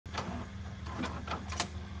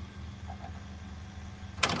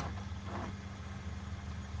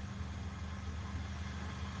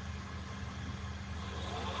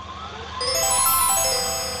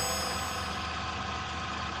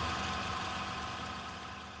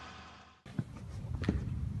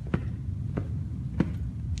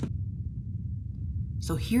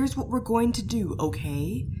So here's what we're going to do,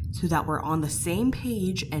 okay? So that we're on the same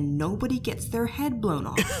page and nobody gets their head blown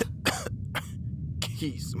off.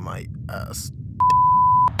 Kiss my ass.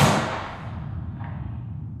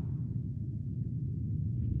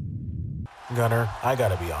 Gunner, I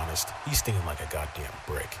gotta be honest, he's stinging like a goddamn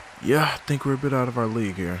brick. Yeah, I think we're a bit out of our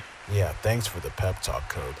league here. Yeah, thanks for the pep talk,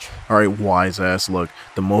 coach. Alright, wise ass. Look,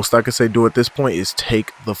 the most I can say do at this point is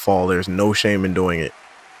take the fall. There's no shame in doing it.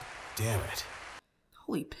 Damn it.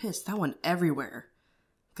 Holy piss, that went everywhere.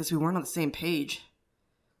 Because we weren't on the same page.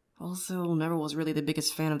 Also, never was really the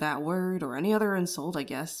biggest fan of that word or any other insult, I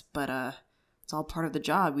guess, but it's all part of the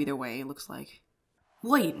job either way, it looks like.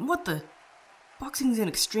 Wait, what the? Boxing's an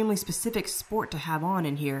extremely specific sport to have on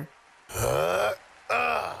in here. 1,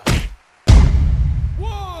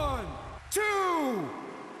 2,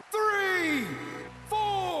 3,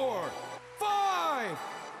 4, 5,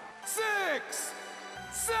 6,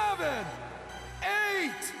 7,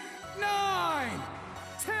 8, 9,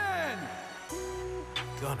 10.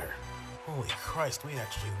 Gunner, holy Christ, we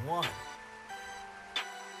actually won.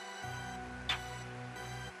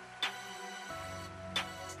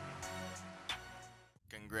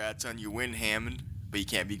 Congrats on your win, Hammond, but you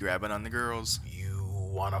can't be grabbing on the girls. You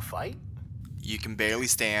wanna fight? You can barely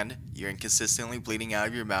stand, you're inconsistently bleeding out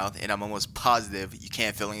of your mouth, and I'm almost positive you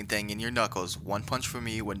can't feel anything in your knuckles. One punch from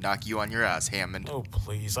me would knock you on your ass, Hammond. Oh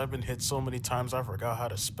please, I've been hit so many times I forgot how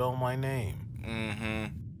to spell my name.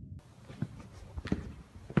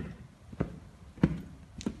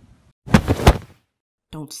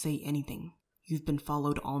 Don't say anything. You've been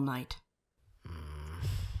followed all night.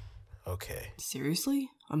 Okay. Seriously?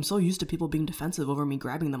 I'm so used to people being defensive over me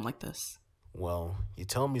grabbing them like this. Well, you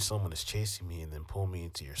tell me someone is chasing me and then pull me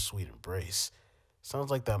into your sweet embrace.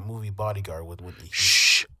 Sounds like that movie Bodyguard with Whitney.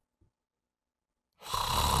 Shh.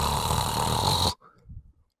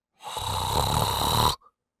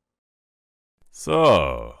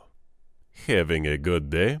 So, having a good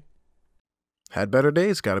day? Had better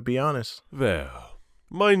days, gotta be honest. Well,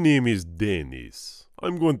 my name is Dennis.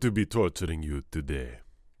 I'm going to be torturing you today.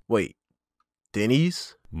 Wait,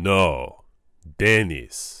 Denny's? No,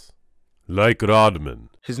 Dennis. Like Rodman.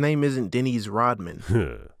 His name isn't Denny's Rodman.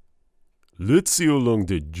 Let's see how long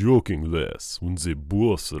the joking lasts when the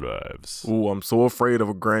boss arrives. Ooh, I'm so afraid of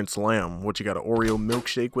a Grand Slam. What, you got an Oreo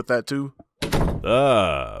milkshake with that too?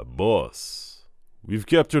 Ah, boss. We've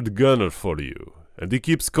captured Gunner for you, and he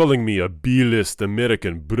keeps calling me a B-list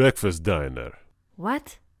American breakfast diner.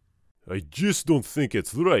 What? I just don't think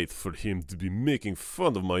it's right for him to be making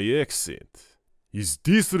fun of my accent. He's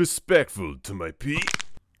disrespectful to my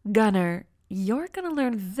Gunner, you're gonna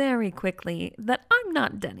learn very quickly that I'm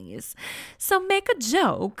not Denny's. So make a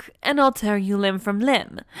joke, and I'll tear you limb from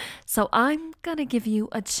limb. So I'm gonna give you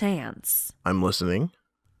a chance. I'm listening.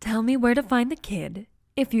 Tell me where to find the kid.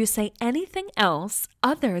 If you say anything else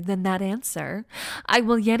other than that answer, I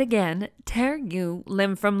will yet again tear you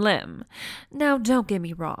limb from limb. Now, don't get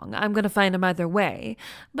me wrong, I'm going to find him either way,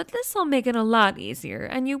 but this'll make it a lot easier,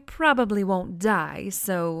 and you probably won't die,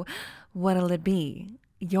 so what'll it be?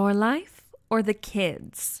 Your life or the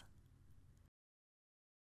kid's?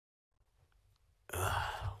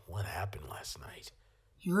 What happened last night?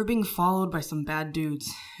 You were being followed by some bad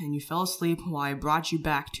dudes, and you fell asleep while I brought you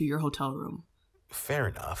back to your hotel room. Fair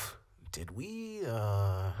enough. Did we,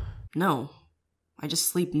 No. I just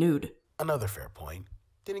sleep nude. Another fair point.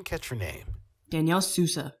 Didn't catch your name. Danielle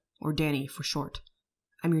Sousa, or Danny for short.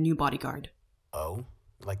 I'm your new bodyguard. Oh?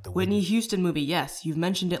 Like the Whitney Houston movie, yes. You've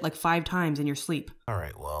mentioned it like 5 times in your sleep.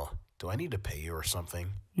 Alright, well, do I need to pay you or something?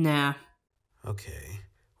 Nah. Okay.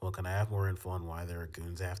 Well, can I have more info on why there are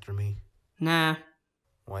goons after me? Nah.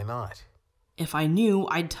 Why not? If I knew,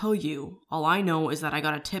 I'd tell you. All I know is that I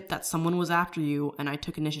got a tip that someone was after you, and I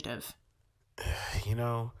took initiative. You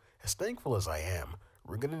know, as thankful as I am,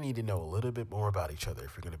 we're gonna need to know a little bit more about each other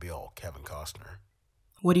if you're gonna be all Kevin Costner.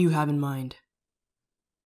 What do you have in mind?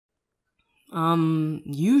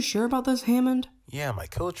 You sure about this, Hammond? Yeah, my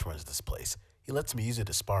coach runs this place. He lets me use it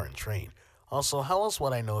to spar and train. Also, how else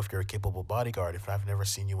would I know if you're a capable bodyguard if I've never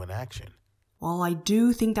seen you in action? Well, I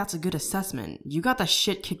do think that's a good assessment. You got the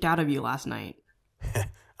shit kicked out of you last night.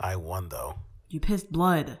 I won, though. You pissed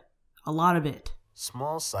blood. A lot of it.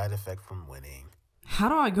 Small side effect from winning. How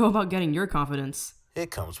do I go about getting your confidence?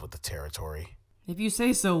 It comes with the territory. If you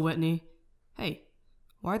say so, Whitney. Hey,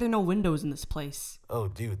 why are there no windows in this place? Oh,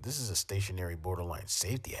 dude, this is a stationary borderline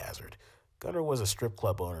safety hazard. Gunner was a strip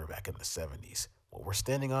club owner back in the 70s. What we're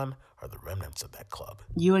standing on are the remnants of that club.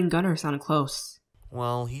 You and Gunner sound close.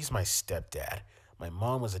 Well, he's my stepdad. My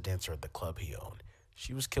mom was a dancer at the club he owned.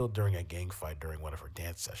 She was killed during a gang fight during one of her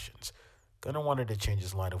dance sessions. Gunnar wanted to change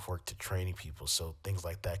his line of work to training people so things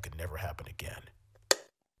like that could never happen again.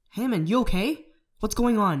 Hammond, you okay? What's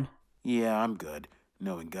going on? Yeah, I'm good.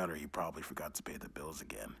 Knowing Gunnar, he probably forgot to pay the bills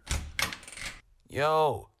again.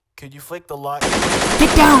 Yo, could you flick the lock?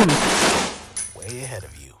 Get down! Way ahead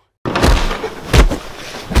of you.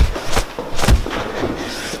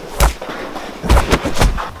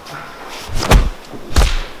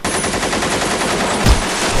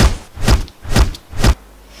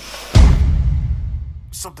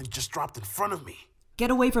 Something just dropped in front of me.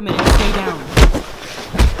 Get away from it and stay down.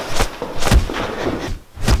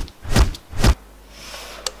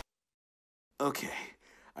 Okay,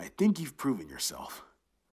 I think you've proven yourself.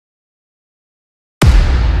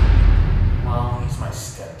 Well, he's my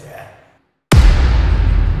stepdad.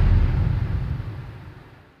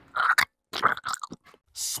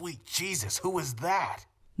 Sweet Jesus, who is that?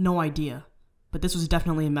 No idea. But this was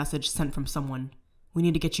definitely a message sent from someone. We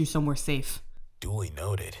need to get you somewhere safe. Duly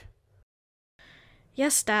noted.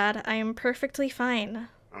 Yes, Dad, I am perfectly fine.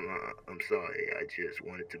 I'm sorry. I just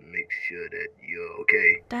wanted to make sure that you're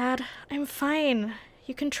okay. Dad, I'm fine.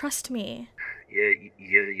 You can trust me. Yeah,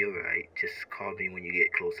 you're right. Just call me when you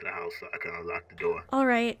get close to the house so I can unlock the door. All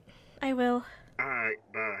right, I will. Alright,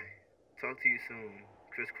 bye. Talk to you soon.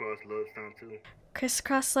 Crisscross loves time too.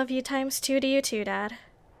 Crisscross love you times 2 to you too, Dad.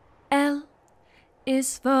 L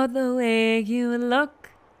is for the way you look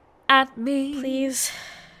at me. Please,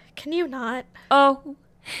 can you not? O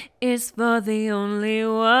is for the only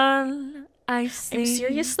one I see. I'm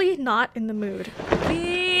seriously not in the mood.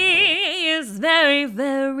 B is very,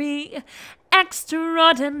 very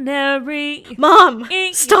extraordinary. Mom,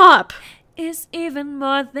 E stop! is even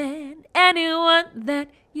more than anyone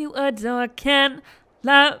that you adore can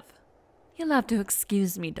love. You'll have to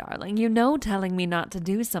excuse me, darling. You know telling me not to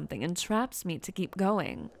do something entraps me to keep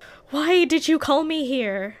going. Why did you call me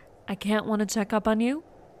here? I can't want to check up on you?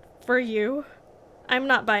 For you? I'm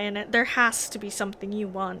not buying it. There has to be something you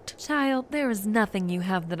want. Child, there is nothing you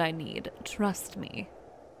have that I need. Trust me.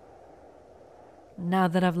 Now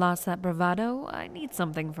that I've lost that bravado, I need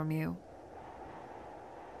something from you.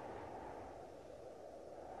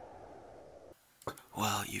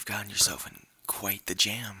 Well, you've gotten yourself in quite the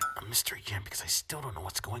jam. A mystery jam because I still don't know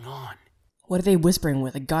what's going on. What are they whispering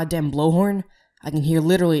with? A goddamn blowhorn? I can hear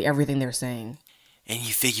literally everything they're saying. And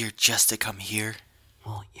you figured just to come here?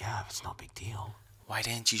 Well, yeah, it's no big deal. Why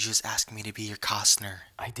didn't you just ask me to be your Costner?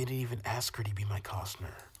 I didn't even ask her to be my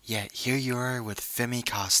Costner. Yet here you are with Femi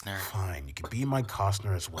Costner. Fine, you can be my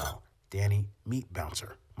Costner as well. Danny, meet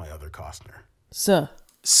Bouncer, my other Costner. So,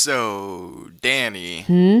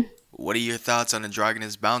 Danny, what are your thoughts on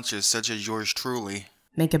androgynous bouncers such as yours truly?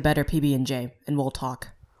 Make a better PB&J, and we'll talk.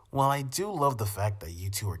 While I do love the fact that you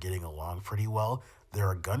two are getting along pretty well, there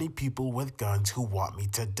are gunny people with guns who want me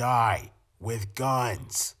to die. With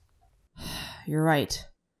guns. You're right.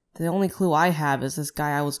 The only clue I have is this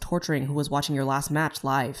guy I was torturing who was watching your last match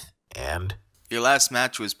live. And? Your last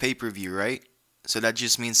match was pay-per-view, right? So that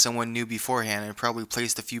just means someone knew beforehand and probably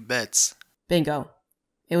placed a few bets. Bingo.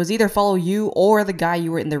 It was either follow you or the guy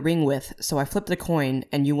you were in the ring with, so I flipped a coin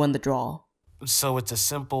and you won the draw. So it's a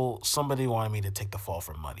simple, somebody wanted me to take the fall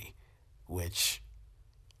for money. Which,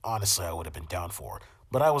 honestly, I would have been down for.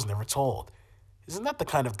 But I was never told. Isn't that the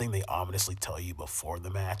kind of thing they ominously tell you before the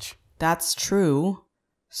match? That's true.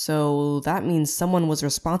 So that means someone was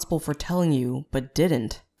responsible for telling you, but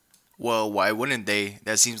didn't. Well, why wouldn't they?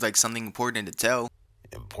 That seems like something important to tell.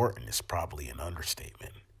 Important is probably an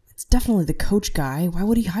understatement. It's definitely the coach guy. Why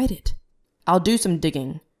would he hide it? I'll do some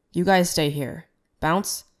digging. You guys stay here.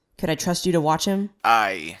 Bounce, could I trust you to watch him?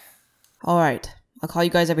 Aye. Alright. I'll call you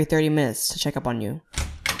guys every 30 minutes to check up on you.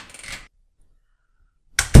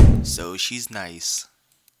 So she's nice.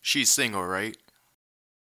 She's single, right?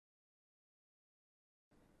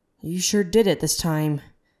 You sure did it this time.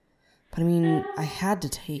 But I mean, I had to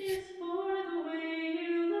take.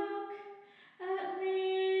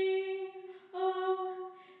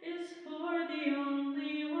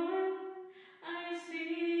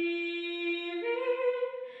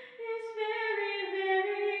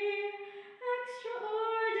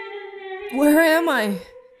 Where am I?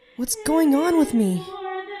 What's going on with me?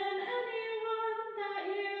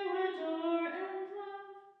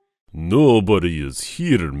 Nobody is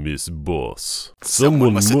here, Miss Boss.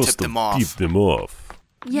 Someone must have tipped them off.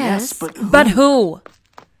 Yes, but who?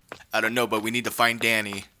 I don't know, but we need to find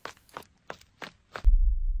Danny.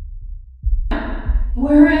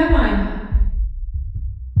 Where am I?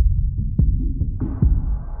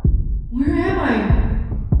 Where am I?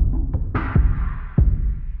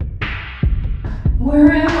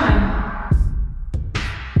 Where am I?